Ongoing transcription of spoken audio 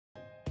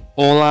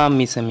Hola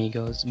mis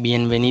amigos,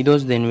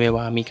 bienvenidos de nuevo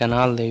a mi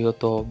canal de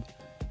YouTube.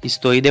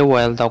 Estoy de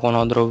vuelta con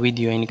otro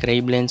video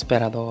increíble e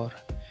inspirador.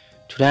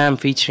 Today I'm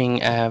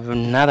featuring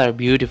another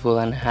beautiful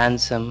and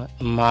handsome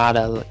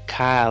model,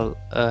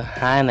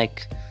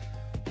 Hynick.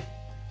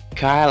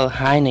 Kyle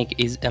Hynick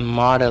is a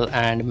model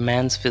and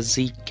men's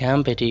physique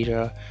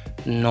competitor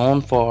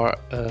known for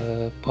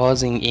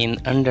posing in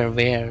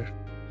underwear.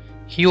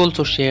 He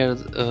also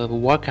shares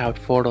workout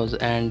photos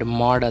and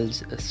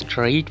models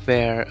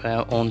streetwear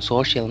on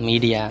social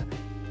media.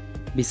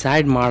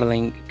 Beside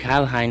modeling,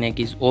 Kyle Hynick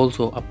is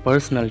also a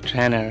personal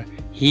trainer.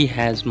 He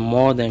has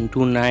more than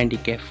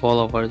 290k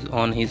followers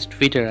on his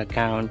Twitter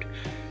account.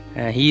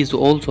 He is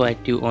also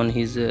active on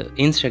his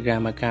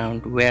Instagram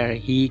account where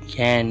he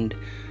gained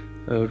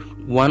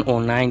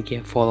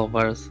 109k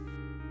followers.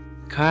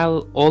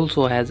 Kyle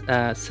also has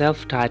a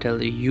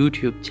self-titled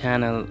YouTube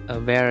channel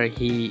where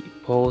he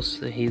posts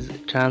his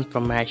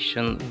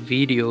transformation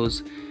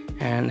videos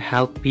and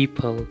help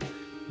people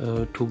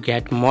to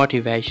get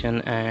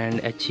motivation and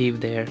achieve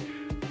their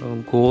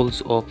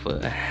goals of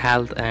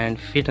health and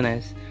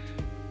fitness.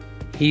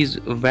 He's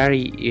a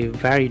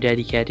very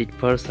dedicated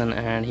person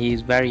and he is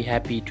very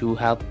happy to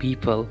help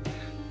people.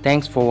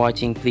 Thanks for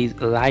watching. Please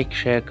like,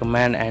 share,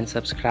 comment and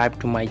subscribe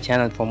to my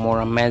channel for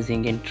more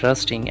amazing,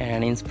 interesting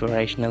and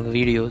inspirational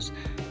videos.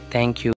 Thank you.